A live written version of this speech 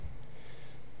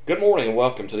Good morning and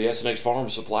welcome to the SNX Farm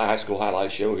Supply High School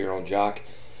Highlight Show here on Jock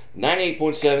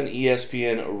 98.7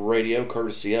 ESPN Radio,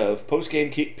 courtesy of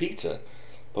Postgame Pizza.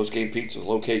 Postgame Pizza with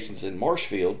locations in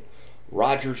Marshfield,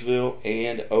 Rogersville,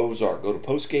 and Ozark. Go to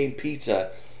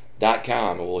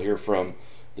postgamepizza.com and we'll hear from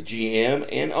the GM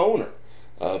and owner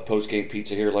of Postgame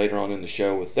Pizza here later on in the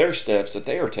show with their steps that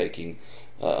they are taking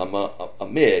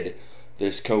amid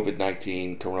this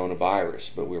COVID-19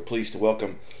 coronavirus. But we're pleased to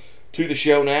welcome to the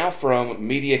show now from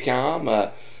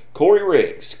MediaCom, Corey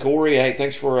Riggs. Corey, hey,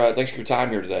 thanks for your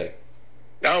time here today.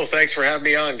 No, thanks for having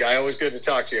me on, Guy. Always good to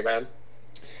talk to you, man.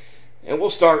 And we'll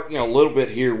start, a little bit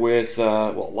here with,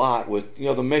 a lot with,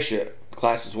 the Misha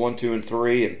classes 1, 2, and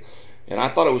 3, and I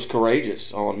thought it was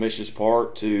courageous on Misha's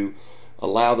part to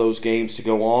allow those games to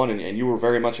go on, and you were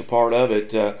very much a part of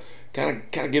it. Kind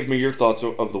of give me your thoughts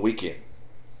of the weekend.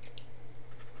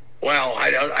 Well, I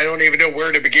don't even know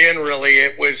where to begin, really.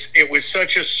 It was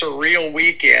such a surreal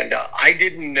weekend. I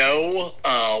didn't know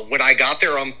when I got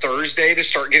there on Thursday to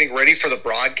start getting ready for the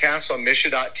broadcast on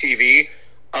Misha.tv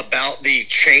about the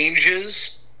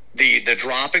changes, the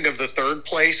dropping of the third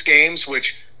place games,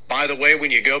 which, by the way,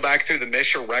 when you go back through the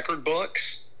Misha record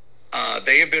books,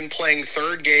 they have been playing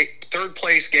third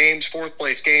place games, fourth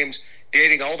place games,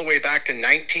 dating all the way back to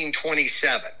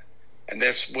 1927. And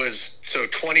this was, so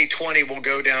 2020 will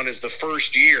go down as the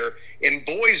first year in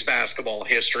boys basketball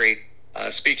history,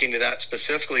 speaking to that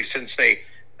specifically, since the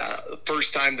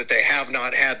first time that they have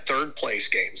not had third place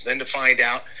games. Then to find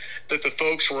out that the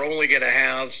folks were only going to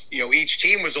have, each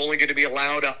team was only going to be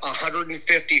allowed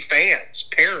 150 fans,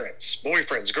 parents,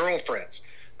 boyfriends, girlfriends,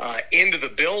 into the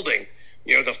building.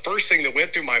 The first thing that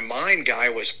went through my mind, Guy,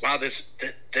 was, wow, this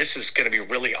is going to be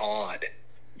really odd.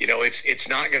 It's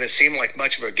not going to seem like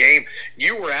much of a game.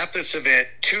 You were at this event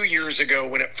 2 years ago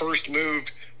when it first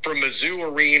moved from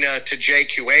Mizzou Arena to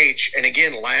JQH, and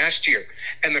again last year.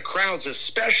 And the crowds,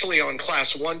 especially on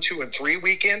Class 1, 2, and 3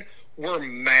 weekend, were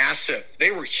massive.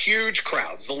 They were huge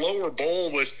crowds. The lower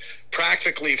bowl was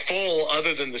practically full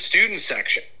other than the student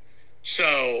section.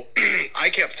 So I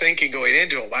kept thinking going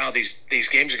into it, wow, these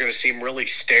games are going to seem really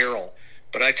sterile.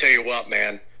 But I tell you what,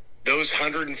 man, those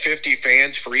 150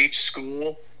 fans for each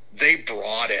school, they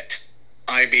brought it.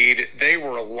 I mean, they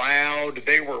were loud,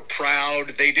 they were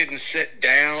proud, they didn't sit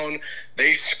down,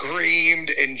 they screamed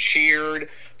and cheered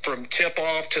from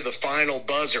tip-off to the final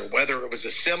buzzer, whether it was a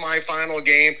semifinal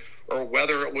game or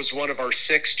whether it was one of our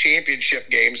 6 championship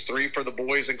games, 3 for the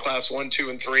boys in Class 1, 2,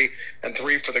 and 3, and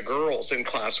 3 for the girls in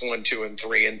Class 1, 2, and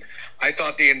 3. And I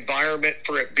thought the environment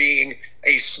for it being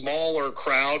a smaller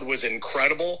crowd was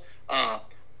incredible.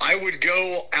 I would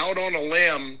go out on a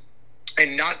limb,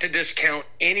 and not to discount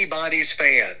anybody's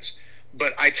fans,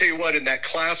 but I tell you what, in that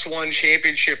Class 1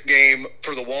 championship game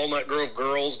for the Walnut Grove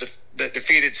girls that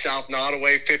defeated South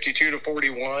Nottoway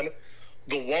 52-41,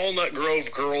 the Walnut Grove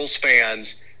girls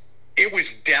fans, it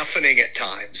was deafening at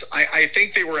times. I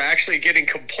think they were actually getting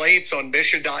complaints on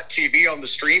Misha.tv on the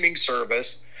streaming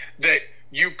service that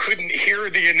you couldn't hear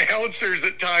the announcers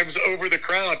at times over the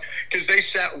crowd because they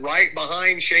sat right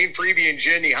behind Shane Freeby and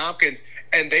Jenny Hopkins,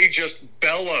 and they just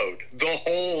bellowed the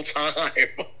whole time.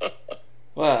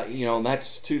 Well, and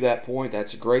that's to that point.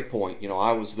 That's a great point.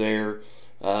 I was there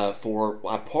for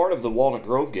part of the Walnut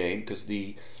Grove game because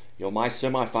my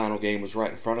semifinal game was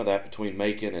right in front of that between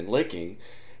Macon and Licking,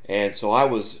 and so I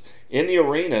was in the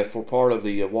arena for part of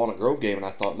the Walnut Grove game, and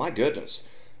I thought, my goodness,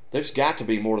 there's got to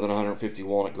be more than 150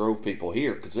 Walnut Grove people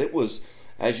here because it was,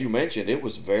 as you mentioned, it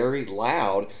was very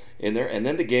loud in there. And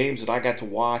then the games that I got to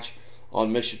watch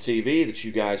on Misha TV that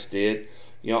you guys did,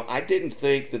 I didn't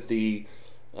think that the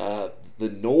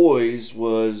noise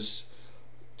was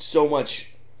so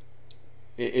much.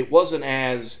 It wasn't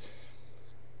as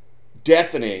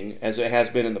deafening as it has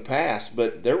been in the past,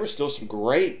 but there was still some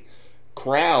great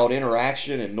crowd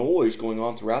interaction and noise going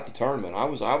on throughout the tournament. I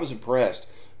was impressed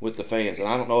with the fans, and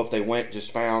I don't know if they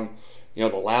found the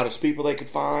loudest people they could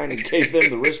find and gave them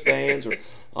the wristbands, or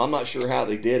I'm not sure how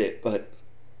they did it, but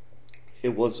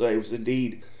it was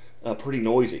indeed pretty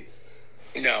noisy.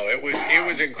 No, it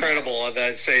was incredible.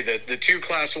 I'd say that the 2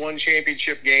 Class 1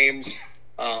 championship games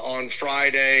on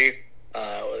Friday,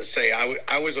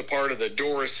 I was a part of the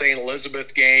Doris St.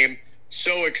 Elizabeth game.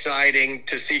 So exciting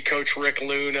to see Coach Rick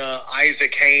Luna,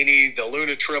 Isaac Haney, the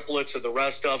Luna triplets, and the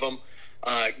rest of them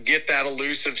get that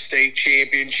elusive state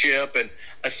championship. And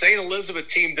a St. Elizabeth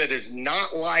team that is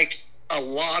not like a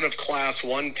lot of Class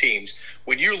 1 teams.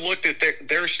 When you looked at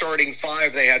their starting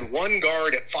 5, they had one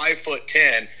guard at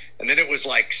 5'10", and then it was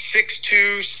like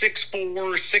 6'2", 6'4",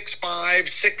 6'5",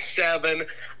 6'7".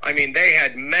 I mean, they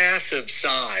had massive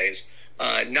size.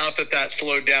 Not that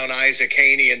slowed down Isaac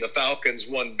Haney and the Falcons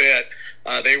one bit.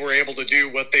 They were able to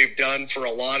do what they've done for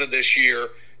a lot of this year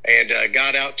and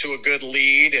got out to a good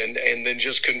lead and then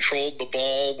just controlled the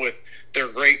ball with their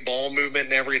great ball movement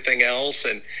and everything else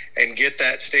and get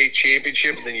that state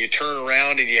championship. And then you turn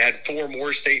around and you had 4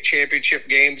 more state championship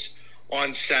games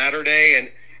on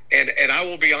Saturday. And I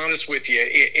will be honest with you,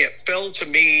 it fell to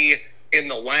me in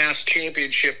the last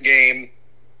championship game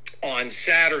on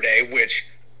Saturday, which,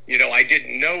 I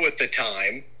didn't know at the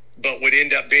time, but would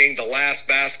end up being the last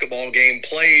basketball game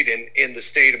played in the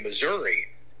state of Missouri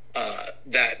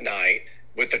that night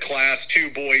with the Class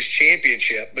 2 boys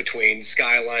championship between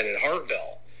Skyline and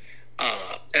Hartville.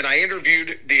 And I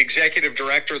interviewed the executive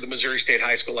director of the Missouri State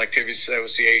High School Activities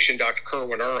Association, Dr.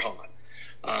 Kerwin Erhan.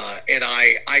 And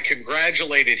I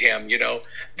congratulated him.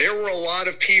 There were a lot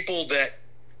of people that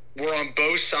were on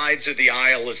both sides of the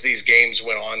aisle as these games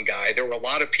went on, Guy. There were a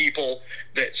lot of people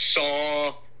that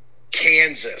saw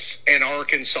Kansas and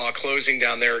Arkansas closing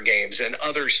down their games and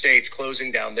other states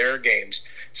closing down their games,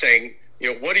 saying,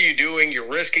 what are you doing? You're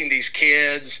risking these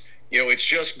kids. It's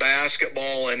just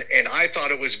basketball. And I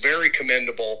thought it was very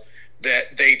commendable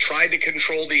that they tried to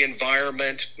control the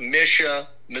environment. Misha,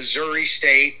 Missouri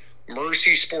State,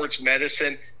 Mercy Sports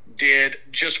Medicine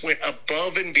went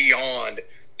above and beyond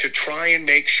to try and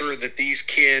make sure that these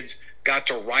kids got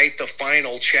to write the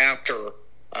final chapter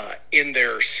in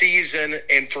their season,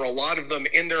 and for a lot of them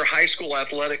in their high school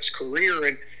athletics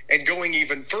career, and going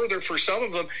even further for some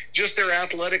of them, just their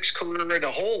athletics career as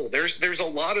a whole. There's a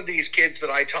lot of these kids that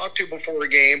I talk to before a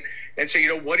game and say,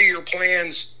 what are your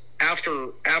plans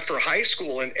after high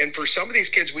school? And for some of these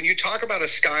kids, when you talk about a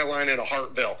Skyline and a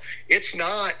Hartville, it's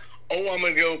not, I'm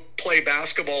going to go play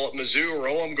basketball at Mizzou, or,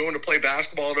 I'm going to play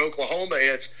basketball at Oklahoma.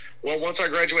 It's, once I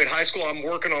graduate high school, I'm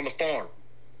working on the farm,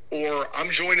 or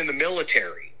I'm joining the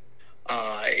military.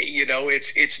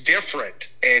 It's different.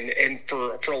 And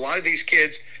for a lot of these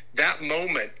kids, that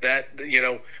moment that,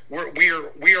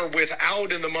 we are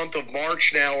without in the month of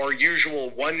March now our usual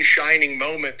one shining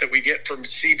moment that we get from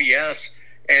CBS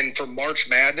and from March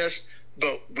Madness,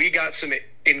 but we got some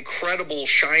incredible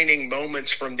shining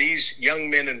moments from these young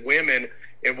men and women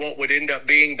in what would end up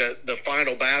being the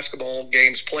final basketball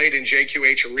games played in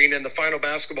JQH Arena and the final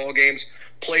basketball games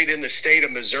played in the state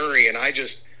of Missouri. And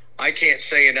I can't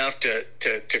say enough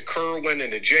to Kerwin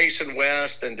and to Jason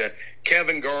West and to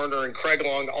Kevin Garner and Craig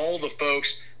Long, all the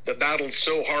folks that battled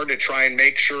so hard to try and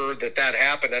make sure that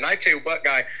happened. And I tell you what,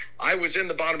 Guy, I was in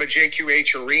the bottom of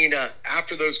JQH Arena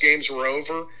after those games were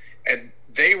over, and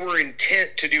they were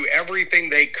intent to do everything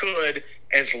they could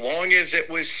as long as it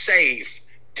was safe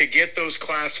to get those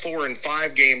Class 4 and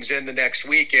 5 games in the next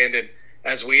weekend. And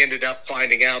as we ended up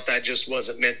finding out, that just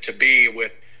wasn't meant to be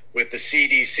with the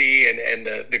CDC and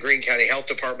the Greene County Health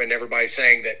Department and everybody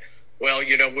saying that,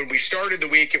 when we started the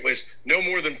week, it was no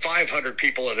more than 500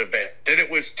 people at an event. Then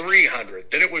it was 300.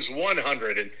 Then it was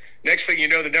 100. And next thing you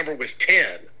know, the number was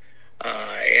 10.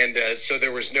 So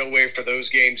there was no way for those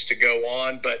games to go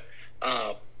on. But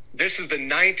this is the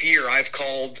 9th year I've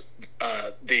called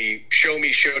the Show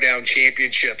Me Showdown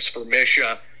Championships for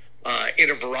Misha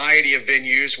in a variety of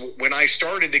venues. When I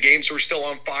started, the games were still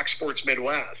on Fox Sports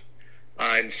Midwest.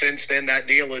 And since then, that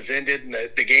deal has ended, and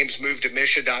the games moved to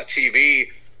Misha.tv.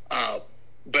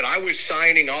 But I was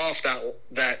signing off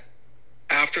that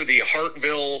after the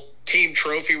Hartville team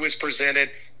trophy was presented,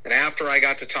 and after I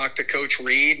got to talk to Coach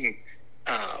Reed,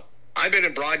 and I've been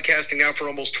in broadcasting now for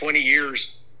almost 20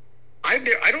 years. I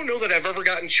don't know that I've ever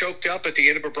gotten choked up at the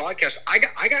end of a broadcast.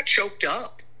 I got choked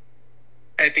up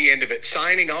at the end of it,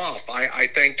 signing off. I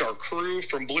thanked our crew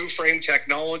from Blue Frame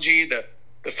Technology, the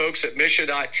folks at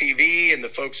Misha.tv and the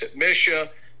folks at Misha,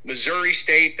 Missouri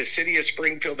State, the city of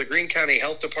Springfield, the Greene County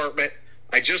Health Department.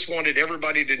 I just wanted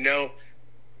everybody to know,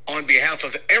 on behalf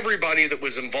of everybody that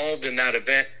was involved in that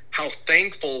event, how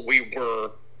thankful we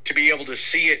were to be able to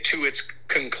see it to its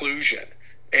conclusion.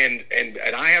 And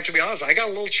I have to be honest, I got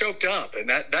a little choked up, and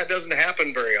that doesn't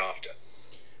happen very often.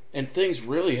 And things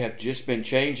really have just been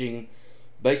changing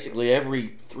basically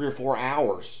every 3 or 4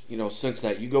 hours, since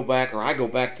that. You go back, or I go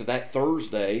back to that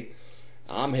Thursday.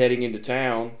 I'm heading into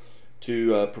town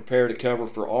to prepare to cover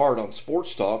for Art on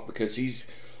Sports Talk because he's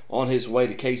on his way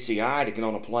to KCI to get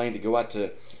on a plane to go out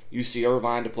to UC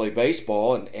Irvine to play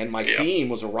baseball, and my team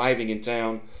was arriving in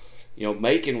town.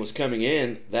 Macon was coming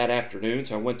in that afternoon,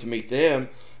 so I went to meet them.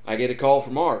 I get a call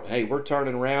from Art. Hey, we're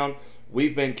turning around.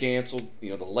 We've been canceled.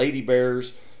 The Lady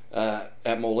Bears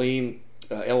at Moline,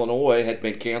 Illinois, had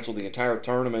been canceled the entire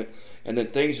tournament, and then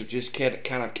things have just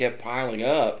kept piling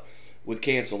up with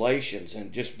cancellations,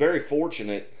 and just very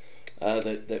fortunate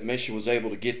that Misha was able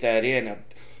to get that in. Now,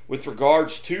 with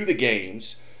regards to the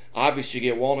games, obviously you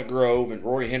get Walnut Grove, and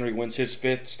Rory Henry wins his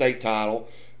 5th state title.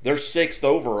 They're 6th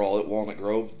overall at Walnut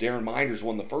Grove. Darren Minders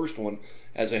won the first one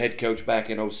as a head coach back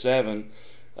in 2007.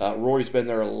 Rory's been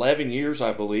there 11 years,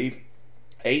 I believe,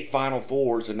 8 Final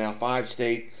Fours, and now 5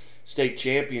 state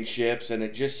championships. And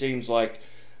it just seems like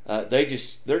they're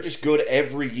just good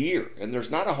every year. And there's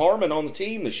not a Harmon on the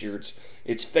team this year.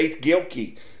 It's Faith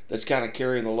Gilkey that's kind of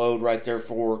carrying the load right there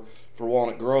for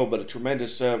Walnut Grove, but a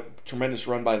tremendous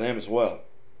run by them as well.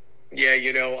 Yeah,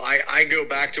 I go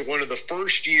back to one of the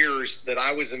first years that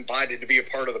I was invited to be a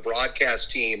part of the broadcast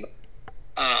team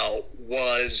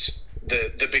was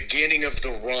the beginning of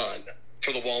the run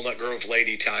for the Walnut Grove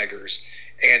Lady Tigers.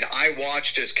 And I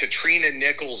watched as Katrina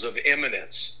Nichols of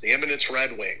Eminence, the Eminence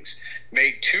Red Wings,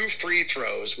 made 2 free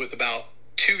throws with about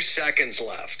 2 seconds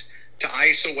left to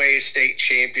ice away a state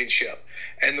championship.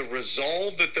 And the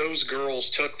resolve that those girls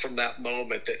took from that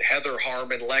moment, that Heather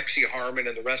Harmon, Lexi Harmon,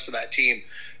 and the rest of that team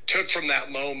took from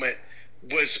that moment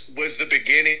was the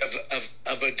beginning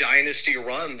of a dynasty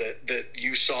run that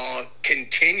you saw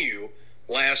continue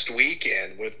last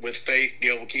weekend with Faith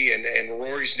Gilkey and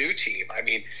Rory's new team. I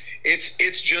mean,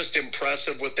 it's just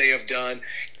impressive what they have done.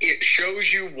 It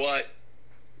shows you what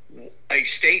a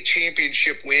state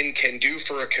championship win can do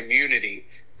for a community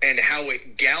and how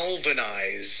it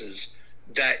galvanizes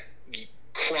that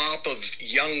crop of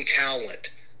young talent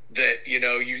that,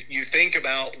 you think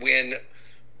about when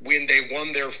they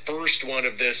won their first one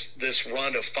of this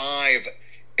run of 5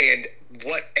 and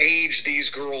what age these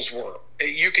girls were.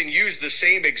 You can use the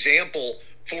same example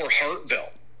for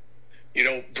Hartville.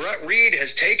 Brett Reed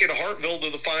has taken Hartville to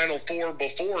the Final Four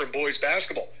before in boys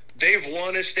basketball. They've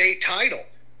won a state title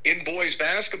in boys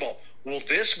basketball. Well,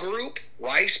 this group,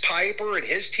 Rice Piper and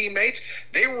his teammates,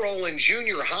 they were all in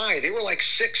junior high. They were like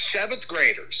 6th, 7th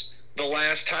graders the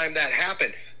last time that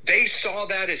happened. They saw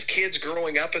that as kids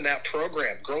growing up in that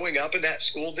program, growing up in that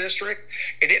school district,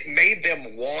 and it made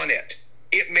them want it.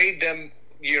 It made them,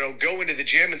 go into the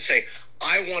gym and say,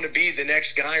 I want to be the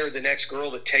next guy or the next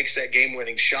girl that takes that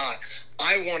game-winning shot.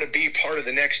 I want to be part of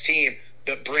the next team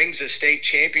that brings a state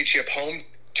championship home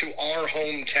to our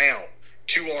hometown,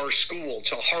 to our school,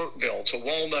 to Hartville, to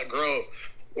Walnut Grove,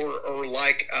 or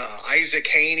like Isaac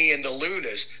Haney and the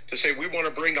Lunas, to say we want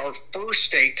to bring our first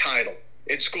state title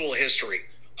in school history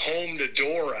home to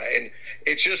Dora. And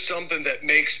it's just something that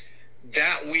makes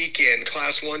that weekend,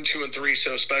 Class 1, 2, and 3,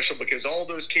 so special, because all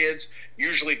those kids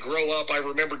usually grow up. I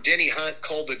remember Denny Hunt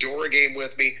called the Dora game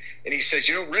with me, and he says,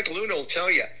 Rick Luna will tell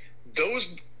you,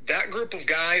 that group of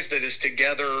guys that is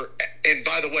together, and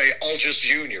by the way, all just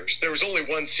juniors. There was only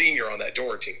one senior on that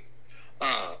Dora team.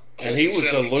 And he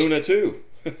was a Luna too.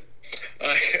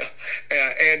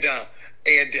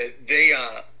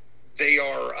 They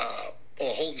are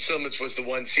Holton Simmons was the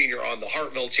one senior on the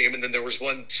Hartville team, and then there was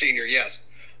one senior,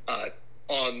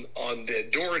 on the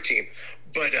Dora team.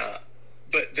 But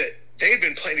that they had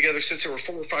been playing together since they were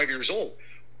 4 or 5 years old.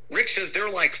 Rick says they're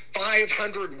like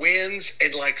 500 wins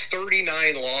and like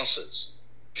 39 losses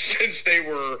since they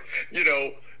were,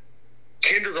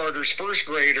 kindergartners, first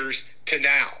graders to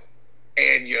now.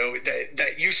 And,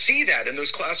 that you see that in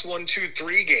those Class 1, 2,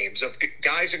 3 games of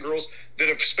guys and girls that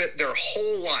have spent their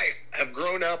whole life, have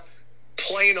grown up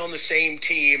playing on the same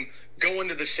team, going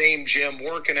to the same gym,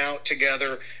 working out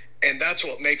together. And that's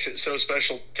what makes it so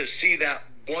special, to see that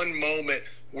one moment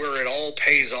where it all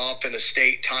pays off in a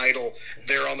state title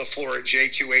there on the floor at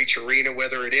JQH Arena,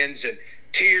 whether it ends in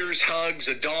tears, hugs,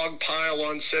 a dog pile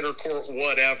on center court,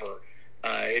 whatever.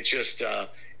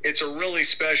 It's a really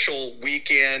special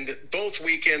weekend. Both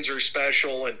weekends are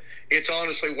special, and it's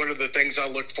honestly one of the things I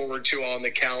look forward to on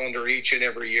the calendar each and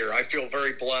every year. I feel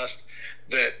very blessed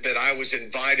that I was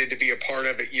invited to be a part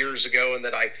of it years ago, and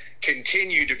that I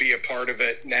continue to be a part of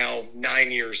it now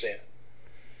 9 years in.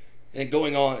 And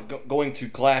going to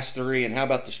Class 3, and how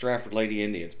about the Stratford Lady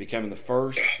Indians becoming the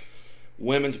first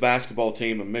women's basketball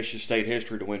team in Michigan State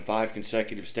history to win 5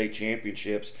 consecutive state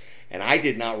championships? And I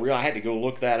did not realize, I had to go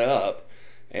look that up.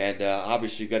 And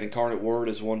obviously you've got Incarnate Word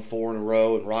has won 4 in a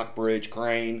row, and Rockbridge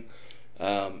Crane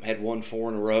had won 4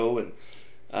 in a row. And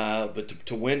but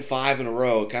to win 5 in a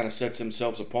row, it kind of sets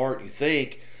themselves apart. You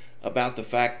think about the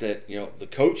fact that the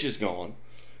coach is gone,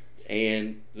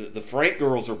 and the Frank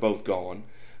girls are both gone.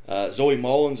 Zoe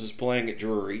Mullins is playing at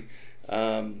Drury,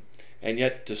 and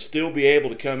yet to still be able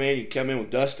to come in, you come in with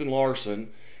Dustin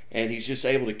Larson, and he's just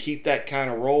able to keep that kind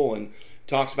of rolling.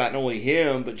 Talks about not only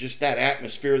him, but just that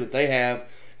atmosphere that they have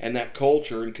and that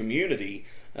culture and community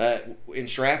in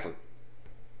Stratford.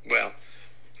 Well,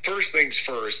 first things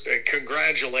first,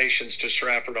 congratulations to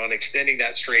Stratford on extending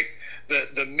that streak.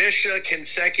 The Misha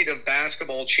consecutive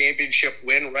basketball championship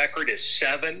win record is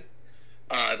 7.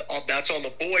 That's on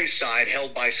the boys' side,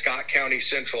 held by Scott County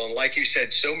Central. And like you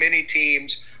said, so many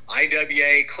teams,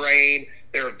 IWA, Crane,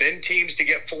 there have been teams to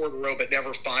get 4 in a row, but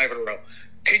never 5 in a row.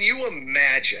 Can you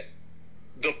imagine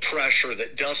the pressure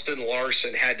that Dustin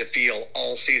Larson had to feel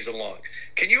all season long?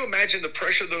 Can you imagine the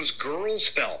pressure those girls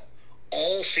felt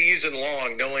all season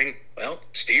long, knowing, well,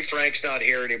 Steve Frank's not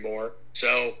here anymore,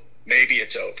 so maybe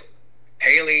it's over.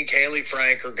 Haley and Kaylee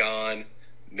Frank are gone,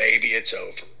 maybe it's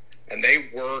over. And they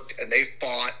worked, and they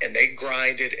fought, and they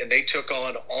grinded, and they took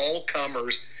on all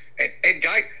comers. And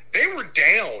guys, they were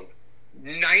down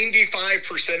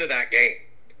 95% of that game.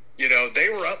 You know, they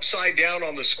were upside down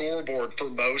on the scoreboard for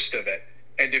most of it.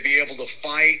 And to be able to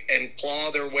fight and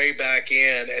claw their way back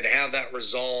in and have that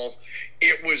resolve,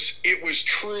 it was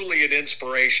truly an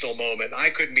inspirational moment.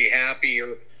 I couldn't be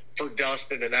happier for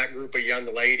Dustin and that group of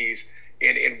young ladies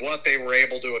in what they were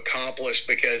able to accomplish,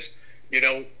 because, you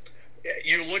know,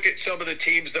 you look at some of the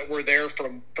teams that were there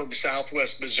from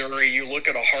Southwest Missouri, you look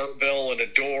at a Hartville and a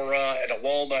Dora and a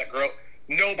Walnut Grove,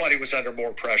 nobody was under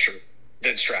more pressure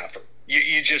than Stratford.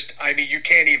 You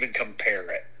can't even compare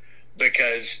it,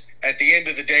 because at the end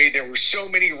of the day, there were so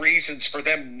many reasons for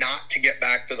them not to get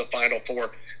back to the Final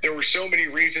Four. There were so many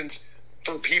reasons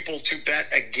for people to bet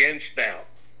against them.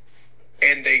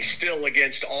 And they still,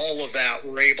 against all of that,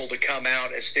 were able to come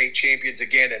out as state champions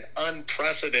again, an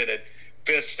unprecedented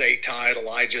 5th state title.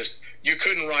 You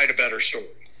couldn't write a better story.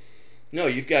 No,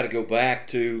 you've got to go back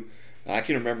to, I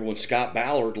can remember when Scott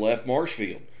Ballard left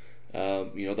Marshfield.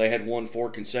 They had won 4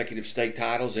 consecutive state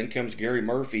titles. In comes Gary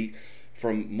Murphy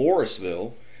from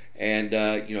Morrisville. And,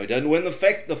 he doesn't win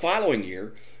the following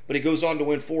year, but he goes on to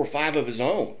win 4 or 5 of his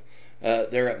own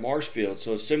there at Marshfield.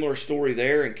 So a similar story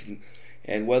there,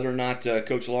 and whether or not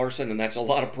Coach Larson, and that's a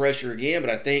lot of pressure again,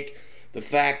 but I think the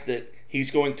fact that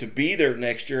he's going to be there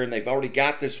next year and they've already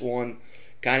got this one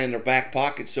kind of in their back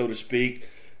pocket, so to speak,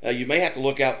 you may have to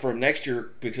look out for them next year,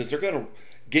 because they're going to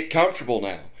get comfortable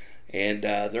now. And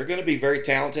they're going to be very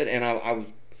talented, and I was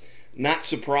not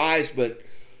surprised, but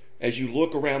as you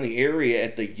look around the area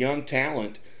at the young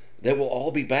talent, that will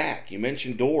all be back. You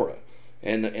mentioned Dora,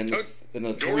 and the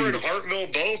Dora and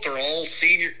Hartville both are all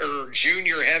senior or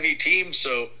junior heavy teams,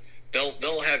 so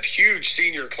they'll have huge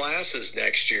senior classes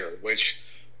next year, which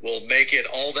will make it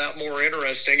all that more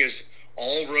interesting, as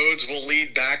all roads will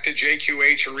lead back to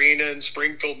JQH Arena in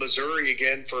Springfield, Missouri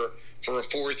again for a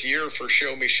 4th year for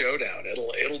Show Me Showdown.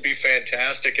 It'll be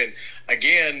fantastic. And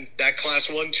again, that Class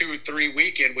 1, 2, 3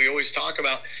 weekend, we always talk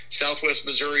about Southwest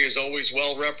Missouri is always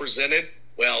well represented.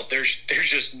 Well, there's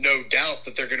just no doubt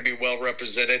that they're going to be well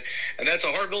represented. And that's a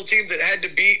Hartville team that had to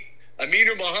beat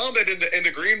Aminu Muhammad and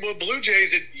the Greenwood Blue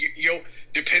Jays. And,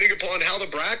 depending upon how the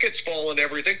brackets fall and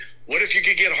everything, what if you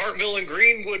could get Hartville and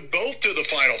Greenwood both to the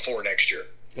Final Four next year?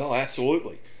 Oh,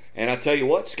 absolutely. And I tell you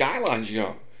what, Skyline's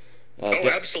young.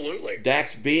 Absolutely.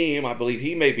 Dax Beam, I believe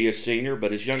he may be a senior,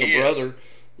 but his younger brother,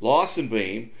 Lawson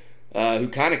Beam, who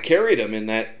kind of carried him in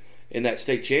that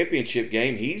state championship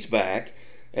game, he's back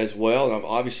as well. And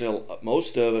obviously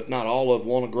most of, if not all of,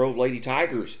 Walnut Grove Lady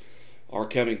Tigers are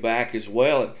coming back as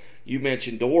well. And you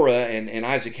mentioned Dora and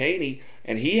Isaac Haney,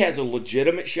 and he has a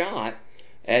legitimate shot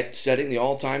at setting the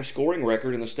all-time scoring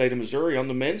record in the state of Missouri on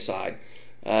the men's side.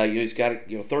 He's got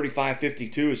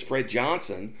 35-52 is Fred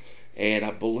Johnson. And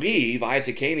I believe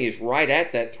Isaac Haney is right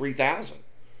at that 3,000.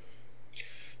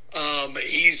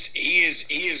 He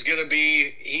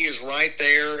is right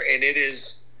there, and it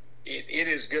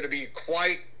is going to be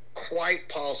quite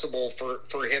possible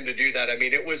for him to do that. I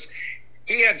mean,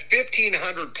 he had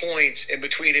 1,500 points in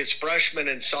between his freshman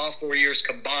and sophomore years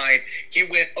combined. He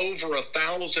went over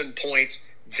 1,000 points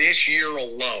this year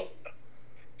alone.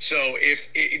 So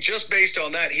just based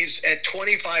on that, he's at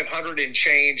 2,500 and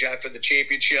change after the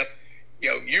championship.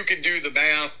 You can do the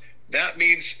math. That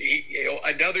means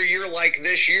another year like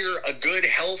this year, a good,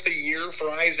 healthy year for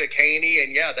Isaac Haney,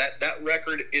 and that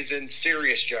record is in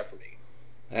serious jeopardy.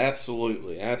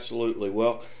 Absolutely.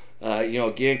 Well,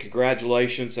 again,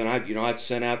 congratulations, and I'd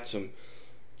sent out some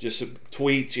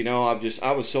tweets.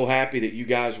 I was so happy that you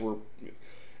guys were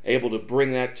able to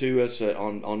bring that to us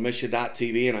on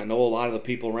Misha.tv, and I know a lot of the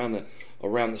people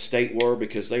around the state were,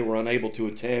 because they were unable to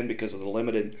attend because of the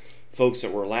limited folks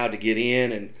that were allowed to get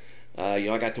in, and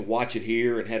I got to watch it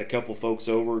here and had a couple folks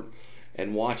over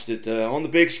and watched it on the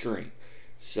big screen.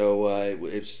 So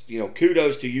it's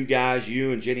kudos to you guys,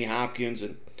 you and Jenny Hopkins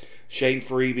and Shane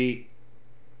Freeby,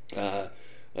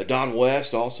 Don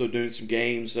West also doing some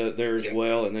games there as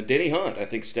well, and then Denny Hunt I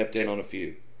think stepped in on a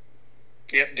few.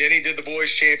 Yep, Denny did the boys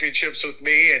championships with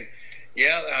me, and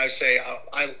yeah, I say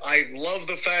I love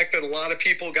the fact that a lot of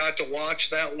people got to watch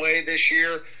that way this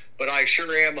year, but I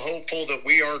sure am hopeful that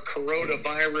we are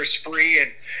coronavirus free,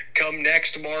 and come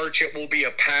next March it will be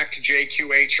a packed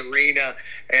JQH arena,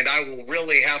 and I will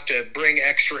really have to bring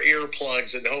extra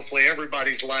earplugs, and hopefully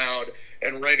everybody's loud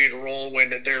and ready to roll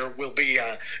when there will be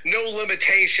no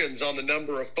limitations on the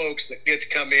number of folks that get to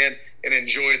come in and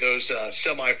enjoy those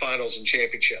semifinals and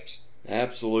championships.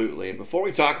 Absolutely. And before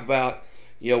we talk about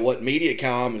what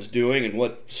MediaCom is doing and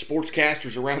what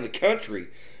sportscasters around the country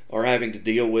are having to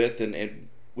deal with, and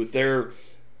with their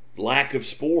lack of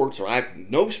sports or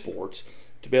no sports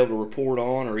to be able to report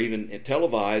on or even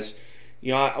televise,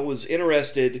 I was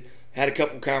interested, had a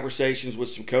couple conversations with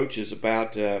some coaches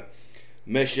about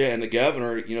Misha and the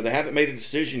governor. They haven't made a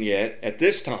decision yet at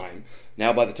this time.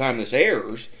 Now, by the time this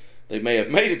airs, they may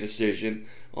have made a decision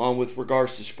on with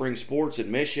regards to spring sports at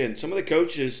Misha. And some of the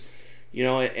coaches,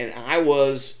 and I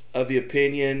was of the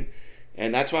opinion,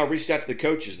 and that's why I reached out to the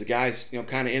coaches, the guys,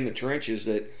 kind of in the trenches,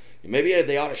 that maybe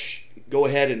they ought to go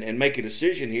ahead and make a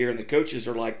decision here. And the coaches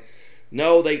are like,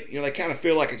 no, they kind of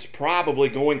feel like it's probably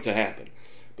going to happen.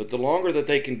 But the longer that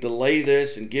they can delay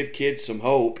this and give kids some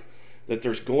hope that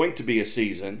there's going to be a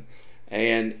season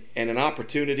and an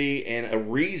opportunity and a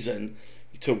reason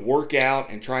to work out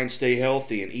and try and stay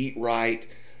healthy and eat right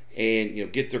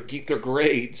and keep their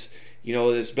grades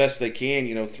as best they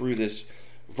can through this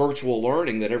virtual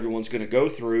learning that everyone's going to go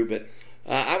through. But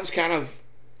I was kind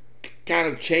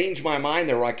of changed my mind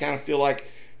there, where I kind of feel like,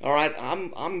 all right,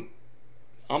 I'm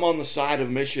on the side of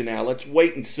Misha now. Let's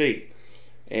wait and see.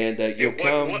 And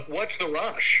what's the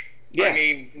rush? Yeah. I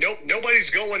mean, nobody's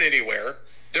going anywhere.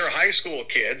 They're high school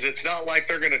kids. It's not like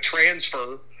they're going to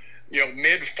transfer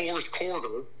mid fourth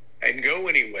quarter and go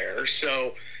anywhere.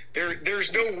 So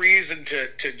there's no reason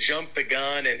to jump the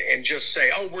gun and just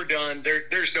say, oh, we're done.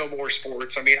 There's no more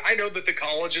sports. I mean, I know that the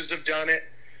colleges have done it,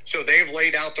 so they've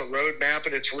laid out the roadmap,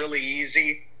 and it's really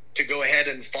easy to go ahead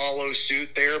and follow suit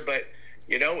there. But,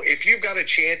 if you've got a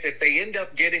chance, if they end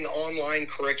up getting online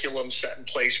curriculum set in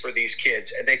place for these kids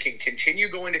and they can continue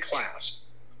going to class,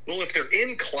 well, if they're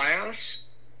in class,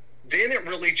 then it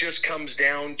really just comes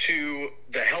down to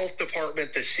the health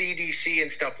department, the CDC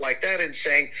and stuff like that, and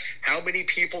saying, how many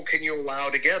people can you allow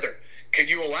together? Can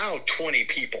you allow 20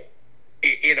 people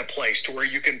in a place to where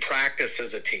you can practice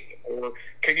as a team? Or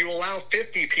can you allow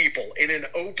 50 people in an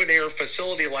open air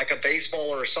facility like a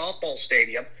baseball or a softball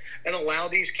stadium and allow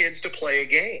these kids to play a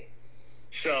game?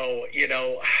 So,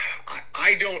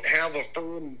 I don't have a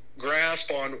firm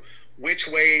grasp on which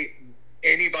way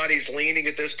anybody's leaning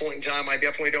at this point in time. I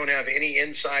definitely don't have any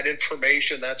inside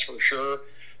information, that's for sure.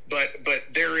 But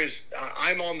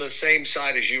I'm on the same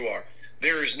side as you are.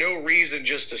 There is no reason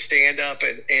just to stand up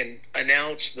and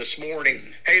announce this morning,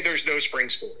 hey, there's no spring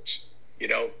sports.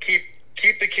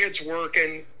 Keep the kids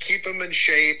working, keep them in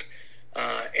shape,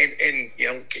 and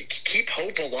keep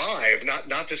hope alive.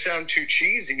 Not to sound too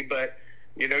cheesy, but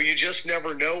you just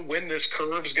never know when this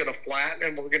curve's going to flatten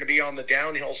and we're going to be on the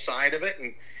downhill side of it.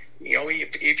 And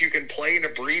if you can play an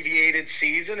abbreviated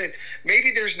season, and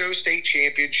maybe there's no state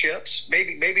championships,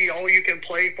 maybe all you can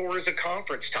play for is a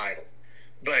conference title.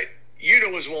 But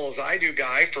as well as I do,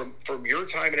 Guy, from your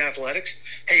time in athletics,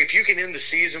 hey, if you can end the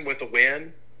season with a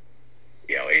win,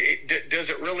 does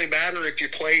it really matter if you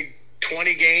played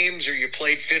 20 games or you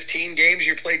played 15 games,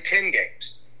 you played 10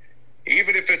 games?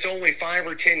 Even if it's only 5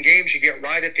 or 10 games you get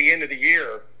right at the end of the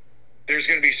year, there's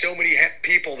going to be so many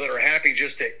people that are happy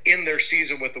just to end their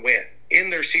season with a win,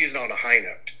 end their season on a high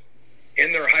note,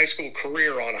 end their high school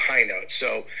career on a high note.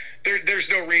 So there's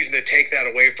no reason to take that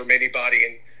away from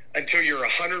anybody until you're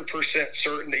 100%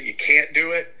 certain that you can't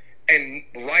do it. And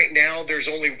right now, there's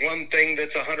only one thing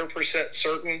that's 100%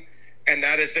 certain, and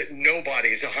that is that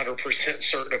nobody's 100%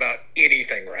 certain about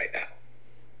anything right now.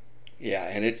 Yeah,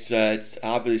 and it's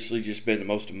obviously just been the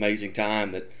most amazing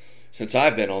time that since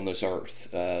I've been on this earth,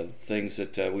 things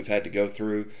that we've had to go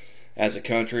through as a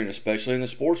country, and especially in the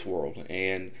sports world.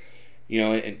 And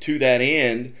and to that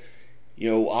end,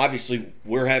 obviously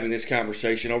we're having this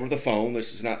conversation over the phone.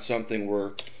 This is not something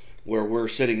where we're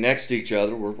sitting next to each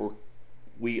other.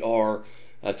 We are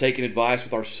taking advice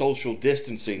with our social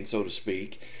distancing, so to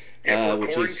speak. And we're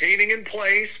quarantining in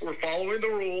place. We're following the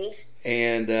rules.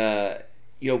 And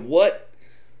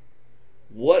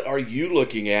what are you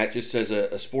looking at, just as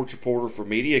a sports reporter for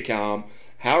MediaCom?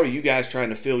 How are you guys trying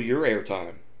to fill your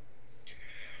airtime?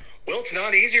 Well, it's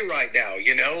not easy right now.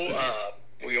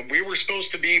 We were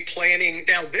supposed to be planning.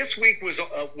 Now, this week was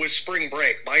spring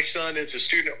break. My son is a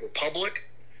student at Republic,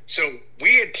 so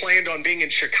we had planned on being in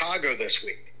Chicago this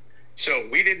week. So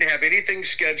we didn't have anything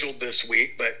scheduled this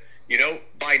week, but,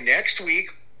 by next week,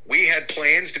 we had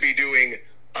plans to be doing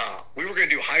we were going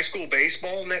to do high school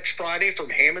baseball next Friday from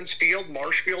Hammonds Field,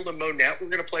 Marshfield, and Monette. We're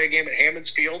going to play a game at Hammonds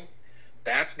Field.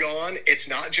 That's gone. It's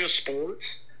not just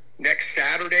sports. Next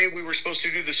Saturday, we were supposed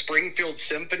to do the Springfield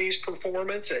Symphonies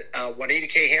performance at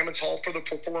 180K Hammonds Hall for the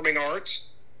Performing Arts.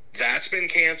 That's been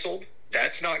canceled.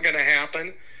 That's not going to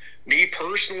happen. Me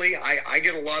personally, I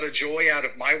get a lot of joy out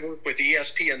of my work with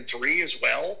ESPN3 as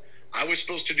well. I was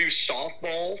supposed to do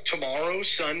softball tomorrow,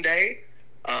 Sunday,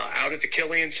 out at the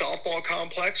Killian Softball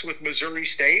Complex with Missouri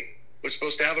State. Was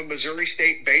supposed to have a Missouri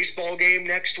State baseball game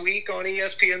next week on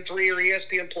ESPN3 or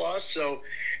ESPN Plus. So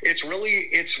it's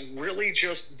really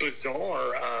just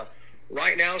bizarre.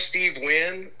 Right now, Steve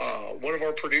Wynn, one of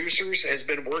our producers, has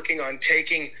been working on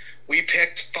we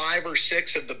picked 5 or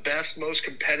 6 of the best, most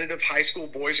competitive high school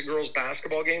boys and girls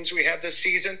basketball games we had this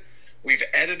season. We've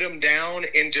edited them down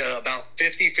into about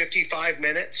 50, 55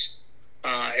 minutes.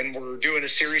 And we're doing a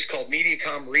series called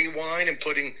MediaCom Rewind and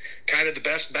putting kind of the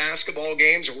best basketball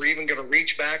games. We're even going to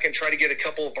reach back and try to get a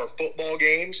couple of our football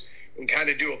games and kind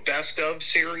of do a best of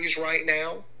series right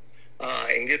now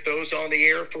and get those on the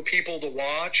air for people to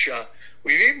watch.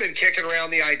 We've even been kicking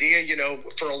around the idea,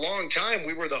 for a long time,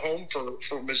 we were the home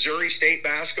for Missouri State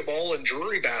basketball and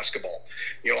Drury basketball.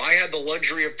 I had the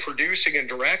luxury of producing and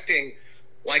directing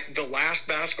like the last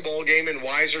basketball game in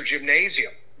Weiser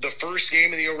Gymnasium, the first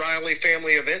game in the O'Reilly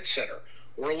Family Event Center.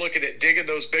 We're looking at digging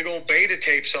those big old beta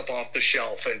tapes up off the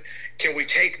shelf, and can we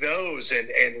take those and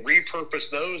repurpose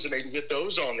those and maybe get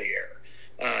those on the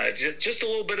air? Just a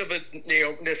little bit of a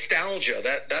nostalgia,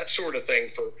 that sort of thing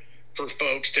for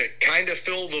folks to kind of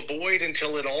fill the void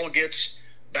until it all gets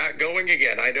back going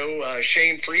again. I know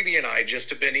Shane Freeby and I just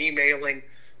have been emailing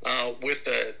with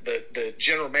the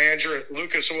general manager at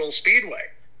Lucas Oil Speedway,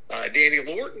 Danny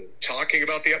Lorton, talking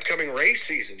about the upcoming race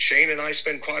season. Shane and I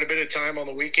spend quite a bit of time on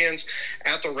the weekends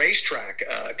at the racetrack,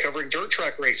 covering dirt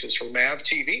track races for MAV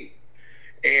TV.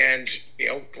 And,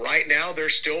 right now they're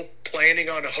still planning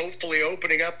on hopefully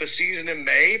opening up the season in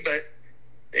May, but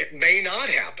it may not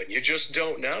happen. You just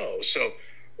don't know. So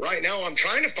right now I'm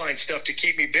trying to find stuff to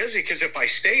keep me busy, because if I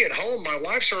stay at home, my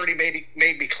wife's already made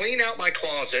me clean out my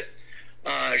closet.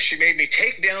 She made me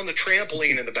take down the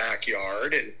trampoline in the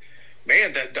backyard, and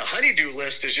man, the honeydew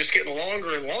list is just getting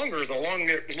longer and longer the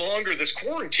longer this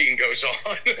quarantine goes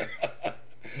on.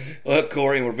 Well,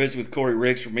 Corey, we're visiting with Corey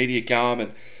Riggs from MediaCom,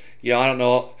 and I don't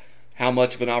know how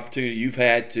much of an opportunity you've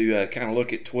had to kind of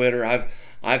look at Twitter.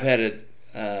 I've had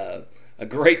a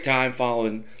great time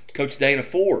following Coach Dana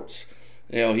Fords.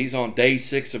 He's on day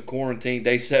 6 of quarantine,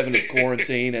 day 7 of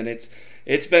quarantine, and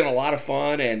it's been a lot of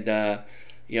fun and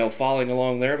following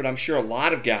along there. But I'm sure a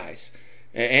lot of guys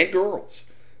and girls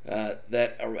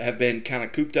that have been kind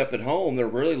of cooped up at home, they're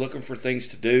really looking for things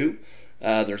to do.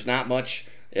 There's not much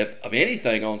of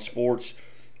anything on sports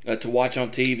to watch on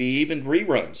TV, even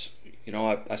reruns.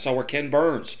 I saw where Ken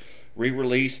Burns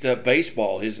re-released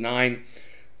baseball, his 9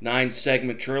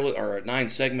 segment trilogy, or 9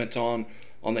 segments on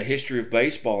the history of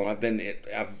baseball, and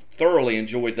I've thoroughly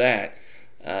enjoyed that.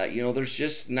 There's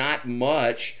just not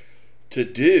much to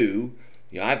do.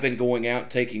 I've been going out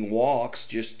taking walks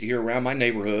just here around my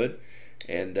neighborhood,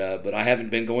 and but I haven't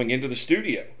been going into the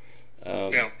studio.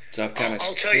 So I've kind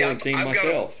of quarantined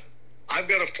myself. I've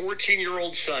got a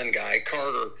 14-year-old son,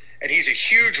 Carter, and he's a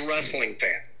huge wrestling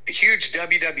fan, a huge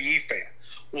WWE fan.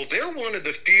 Well, they're one of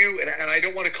the few, and I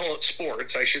don't want to call it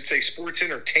sports, I should say sports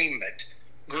entertainment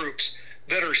groups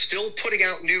that are still putting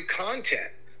out new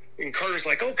content. And Carter's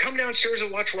like, oh, come downstairs and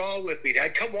watch Raw with me,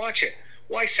 Dad. Come watch it.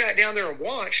 Well, I sat down there and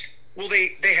watched. Well,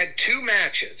 they had 2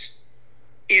 matches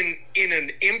in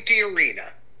an empty arena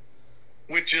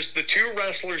with just the 2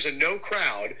 wrestlers and no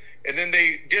crowd. And then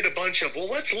they did a bunch of,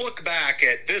 let's look back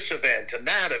at this event and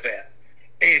that event.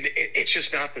 And it's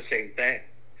just not the same thing.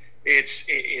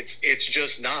 It's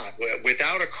just not.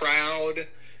 Without a crowd,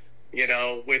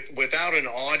 without an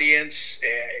audience,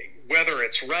 whether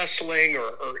it's wrestling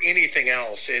or anything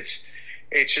else, it's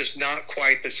just not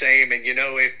quite the same. And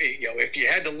if you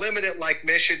had to limit it like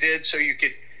Misha did, so you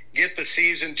could get the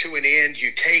season to an end,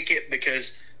 you take it,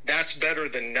 because that's better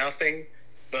than nothing.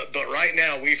 But right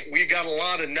now we've got a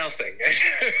lot of nothing.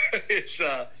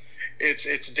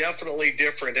 It's definitely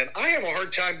different, and I have a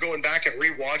hard time going back and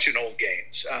rewatching old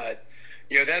games.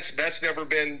 That's never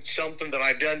been something that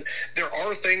I've done. There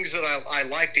are things that I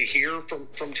like to hear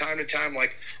from time to time.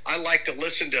 Like, I like to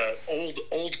listen to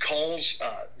old calls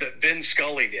that Vin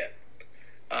Scully did,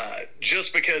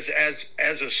 just because as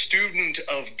a student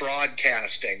of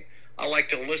broadcasting, I like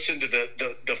to listen to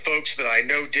the folks that I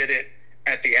know did it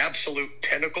at the absolute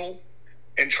pinnacle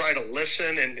and try to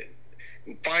listen. And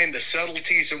find the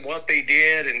subtleties in what they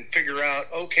did and figure out,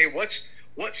 okay, what's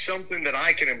something that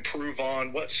I can improve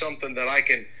on? What's something that I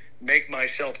can make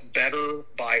myself better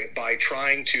by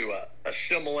trying to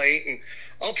assimilate? And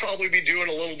I'll probably be doing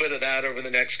a little bit of that over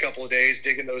the next couple of days,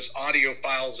 digging those audio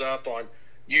files up on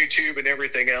YouTube and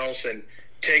everything else and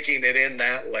taking it in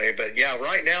that way. But yeah,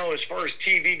 right now, as far as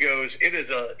TV goes, it is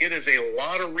a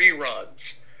lot of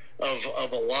reruns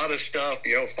of a lot of stuff.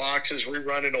 Fox is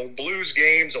rerunning old Blues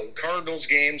games, old Cardinals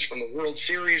games from the World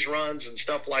Series runs and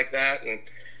stuff like that. And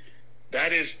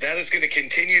that is going to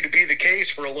continue to be the case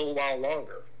for a little while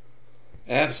longer.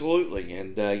 Absolutely.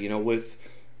 And,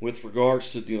 with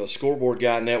regards to the Scoreboard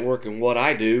Guy Network and what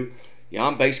I do,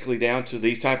 I'm basically down to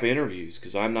these type of interviews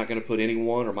because I'm not going to put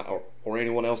anyone or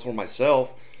anyone else or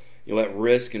myself at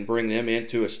risk and bring them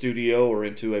into a studio or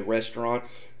into a restaurant,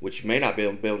 which you may not be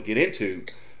able to get into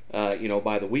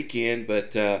by the weekend.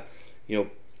 But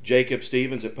Jacob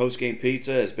Stevens at Postgame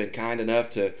Pizza has been kind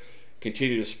enough to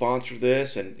continue to sponsor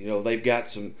this, and they've got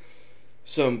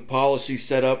some policies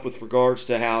set up with regards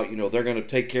to how they're going to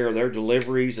take care of their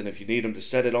deliveries, and if you need them to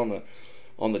set it on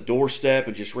the doorstep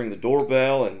and just ring the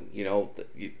doorbell, and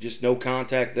just no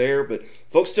contact there, but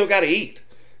folks still got to eat,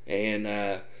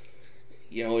 and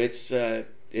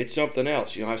it's something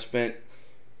else. I spent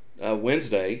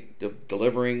Wednesday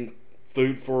delivering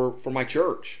food for my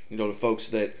church, to folks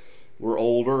that were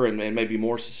older and maybe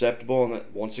more susceptible, and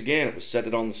once again it was set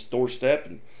it on the doorstep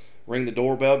and ring the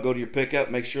doorbell, go to your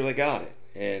pickup, make sure they got it.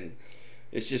 And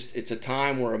it's a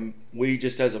time where we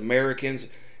just as Americans,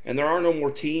 and there are no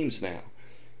more teams now.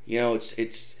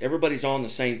 It's everybody's on the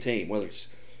same team, whether it's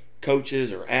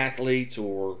coaches or athletes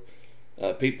or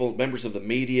people, members of the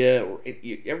media, or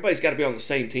everybody's got to be on the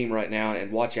same team right now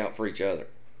and watch out for each other.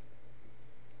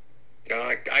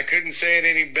 I couldn't say it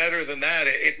any better than that.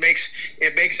 It makes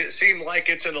it seem like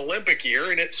it's an Olympic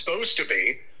year, and it's supposed to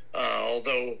be.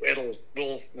 Although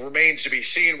will remains to be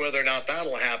seen whether or not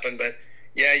that'll happen. But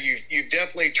yeah, you've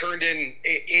definitely turned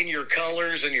in your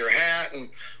colors and your hat and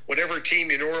whatever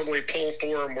team you normally pull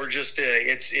for, and we're just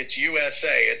it's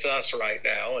USA, it's us right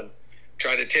now, and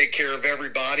try to take care of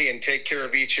everybody and take care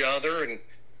of each other, and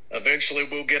eventually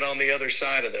we'll get on the other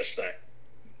side of this thing.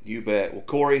 You bet. Well,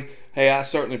 Corey, hey, I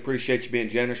certainly appreciate you being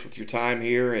generous with your time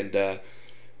here, and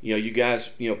you guys,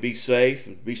 be safe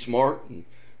and be smart and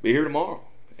be here tomorrow.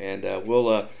 And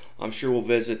I'm sure we'll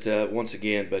visit once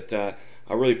again, but I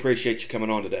really appreciate you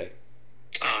coming on today.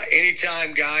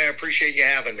 Anytime, Guy. I appreciate you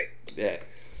having me. Yeah.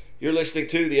 You're listening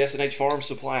to the S&H Farm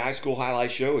Supply High School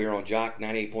Highlight Show here on Jock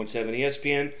 98.7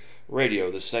 ESPN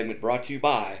Radio. This segment brought to you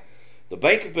by the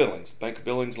Bank of Billings. The Bank of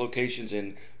Billings locations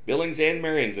in Billings and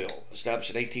Marionville.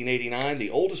 Established in 1889, the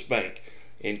oldest bank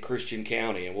in Christian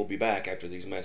County. And we'll be back after these messages.